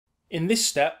In this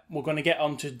step, we're going to get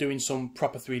on to doing some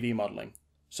proper 3D modelling.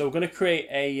 So we're going to create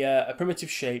a primitive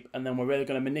shape, and then we're really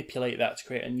going to manipulate that to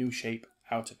create a new shape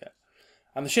out of it.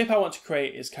 And the shape I want to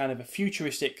create is kind of a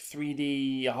futuristic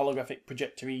 3D holographic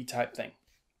projector-y type thing.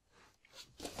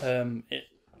 It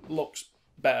looks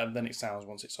better than it sounds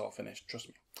once it's all finished, trust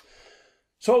me.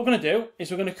 So what we're going to do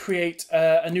is we're going to create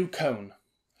a new cone.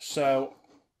 So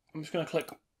I'm just going to click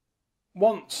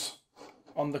once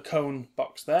on the cone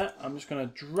box there. I'm just going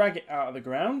to drag it out of the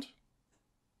ground,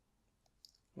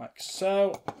 like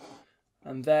so.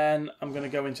 And then I'm going to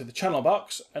go into the channel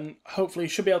box, and hopefully you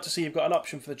should be able to see you've got an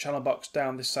option for the channel box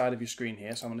down this side of your screen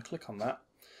here. So I'm going to click on that,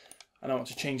 and I want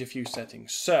to change a few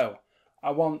settings. So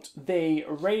I want the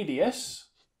radius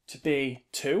to be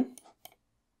 2,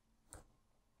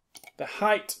 the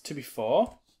height to be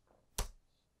 4.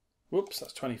 Whoops,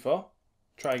 that's 24.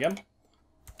 Try again.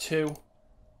 2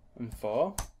 and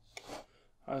 4.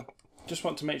 I just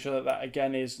want to make sure that that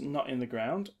again is not in the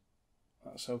ground.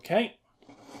 That's okay.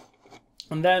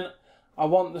 And then I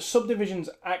want the subdivisions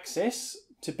axis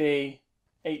to be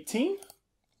 18.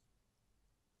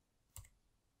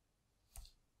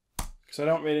 Because I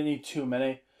don't really need too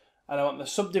many. And I want the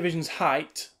subdivisions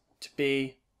height to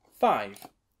be 5.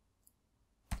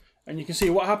 And you can see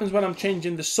what happens when I'm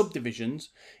changing the subdivisions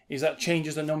is that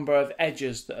changes the number of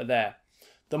edges that are there.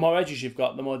 The more edges you've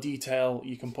got, the more detail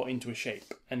you can put into a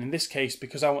shape. And in this case,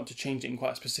 because I want to change it in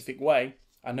quite a specific way,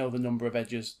 I know the number of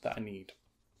edges that I need.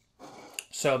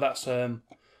 So that's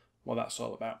what that's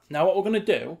all about. Now what we're going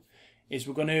to do is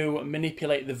we're going to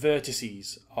manipulate the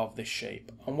vertices of this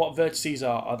shape. And what vertices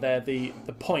are they're the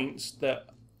points that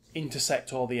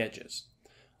intersect all the edges.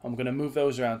 And we're going to move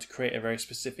those around to create a very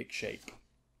specific shape.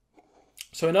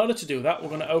 So in order to do that, we're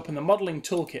going to open the modelling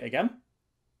toolkit again.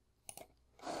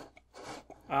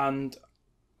 And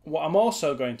what I'm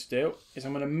also going to do is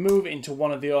I'm going to move it into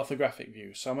one of the orthographic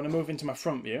views. So I'm going to move into my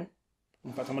front view.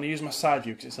 In fact, I'm going to use my side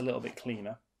view because it's a little bit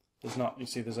cleaner. There's not, you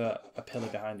see, there's a pillar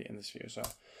behind it in this view. So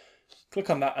click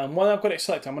on that, and when I've got it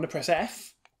selected, I'm going to press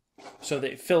F so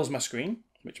that it fills my screen,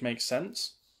 which makes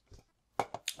sense.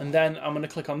 And then I'm going to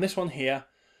click on this one here,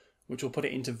 which will put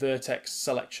it into vertex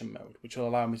selection mode, which will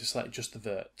allow me to select just the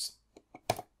verts.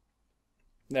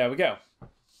 There we go.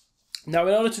 Now,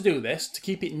 in order to do this, to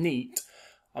keep it neat,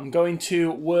 I'm going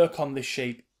to work on this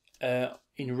shape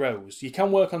in rows. You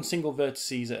can work on single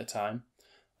vertices at a time.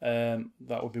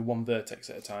 That would be one vertex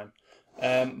at a time.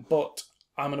 But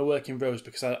I'm going to work in rows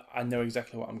because I know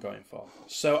exactly what I'm going for.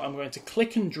 So I'm going to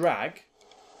click and drag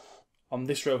on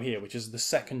this row here, which is the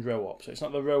second row up. So it's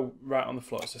not the row right on the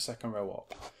floor, it's the second row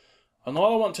up. And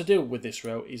all I want to do with this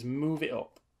row is move it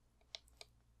up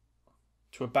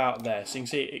to about there. So you can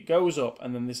see it goes up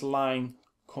and then this line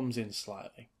comes in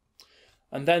slightly.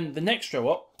 And then the next row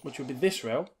up, which would be this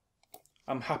row,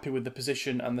 I'm happy with the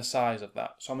position and the size of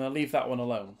that. So I'm going to leave that one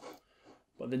alone.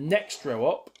 But the next row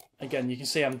up, again, you can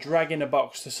see I'm dragging a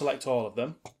box to select all of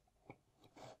them.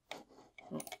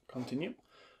 Continue.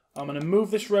 I'm going to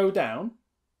move this row down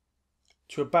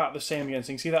to about the same again.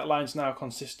 So you can see that line's now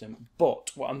consistent.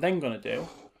 But what I'm then going to do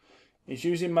is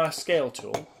using my scale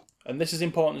tool, and this is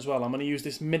important as well, I'm going to use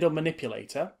this middle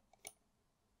manipulator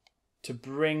to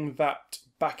bring that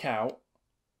back out.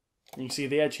 And you can see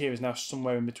the edge here is now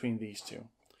somewhere in between these two.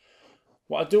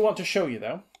 What I do want to show you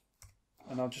though,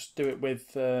 and I'll just do it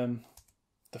with the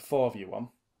 4-view one,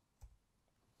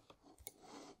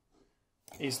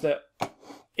 is that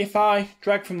if I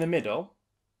drag from the middle,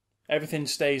 everything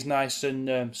stays nice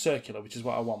and circular, which is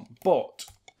what I want. But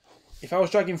if I was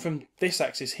dragging from this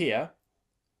axis here,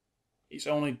 it's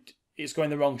going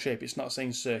the wrong shape. It's not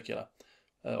saying circular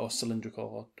or cylindrical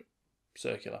or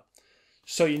circular.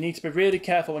 So you need to be really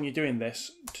careful when you're doing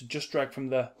this to just drag from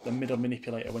the middle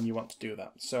manipulator when you want to do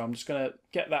that. So I'm just going to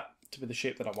get that to be the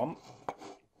shape that I want.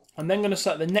 I'm then going to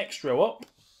select the next row up.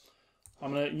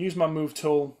 I'm going to use my move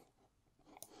tool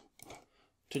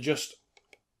to just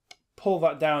pull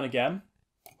that down again.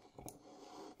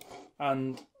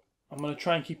 And I'm going to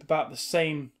try and keep about the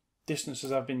same distance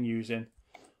as I've been using.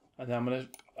 And then I'm going to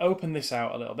open this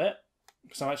out a little bit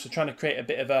because I'm actually trying to create a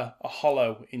bit of a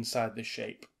hollow inside this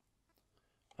shape.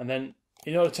 And then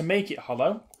in order to make it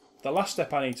hollow, the last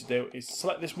step I need to do is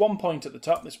select this one point at the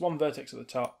top, this one vertex at the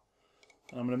top,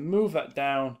 and I'm going to move that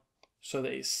down so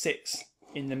that it sits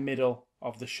in the middle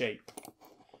of the shape.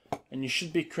 And you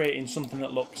should be creating something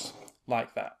that looks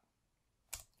like that.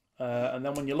 And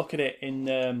then when you look at it in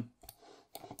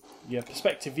your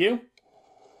perspective view,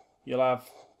 you'll have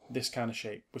this kind of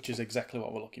shape, which is exactly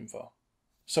what we're looking for.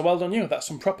 So well done you, that's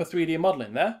some proper 3D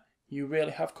modelling there. You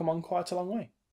really have come on quite a long way.